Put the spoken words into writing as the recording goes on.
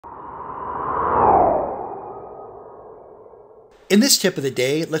In this tip of the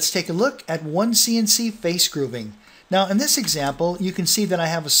day, let's take a look at OneCNC face grooving. Now in this example, you can see that I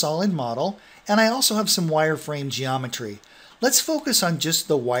have a solid model and I also have some wireframe geometry. Let's focus on just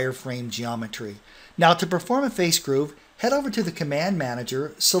the wireframe geometry. Now to perform a face groove, head over to the Command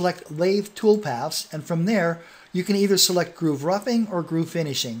Manager, select Lathe Toolpaths, and from there you can either select Groove Roughing or Groove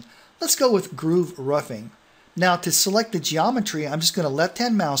Finishing. Let's go with Groove Roughing. Now to select the geometry, I'm just going to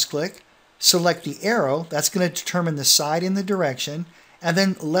left-hand mouse click, select the arrow, that's going to determine the side and the direction, and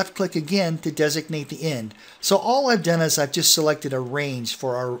then left click again to designate the end. So all I've done is I've just selected a range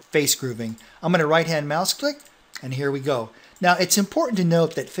for our face grooving. I'm going to right hand mouse click, and here we go. Now it's important to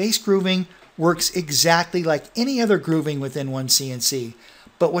note that face grooving works exactly like any other grooving within OneCNC.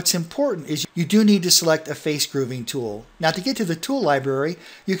 But what's important is you do need to select a face grooving tool. Now to get to the tool library,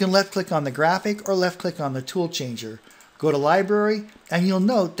 you can left click on the graphic or left click on the tool changer. Go to Library, and you'll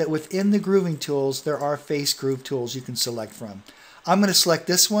note that within the grooving tools, there are face groove tools you can select from. I'm going to select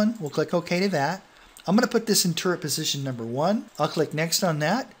this one. We'll click OK to that. I'm going to put this in turret position number 1. I'll click Next on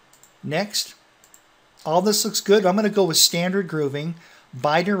that. Next. All this looks good. I'm going to go with standard grooving,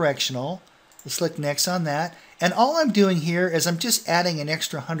 bidirectional. Let's click Next on that. And all I'm doing here is I'm just adding an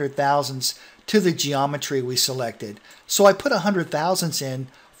extra 100 thousandths to the geometry we selected. So I put 100 thousandths in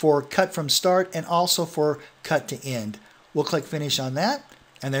for cut from start and also for cut to end. We'll click Finish on that,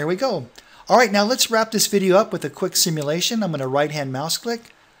 and there we go. All right, now let's wrap this video up with a quick simulation. I'm going to right-hand mouse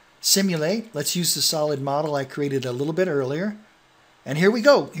click, Simulate. Let's use the solid model I created a little bit earlier. And here we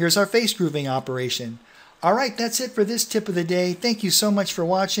go. Here's our face grooving operation. All right, that's it for this tip of the day. Thank you so much for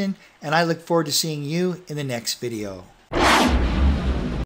watching, and I look forward to seeing you in the next video.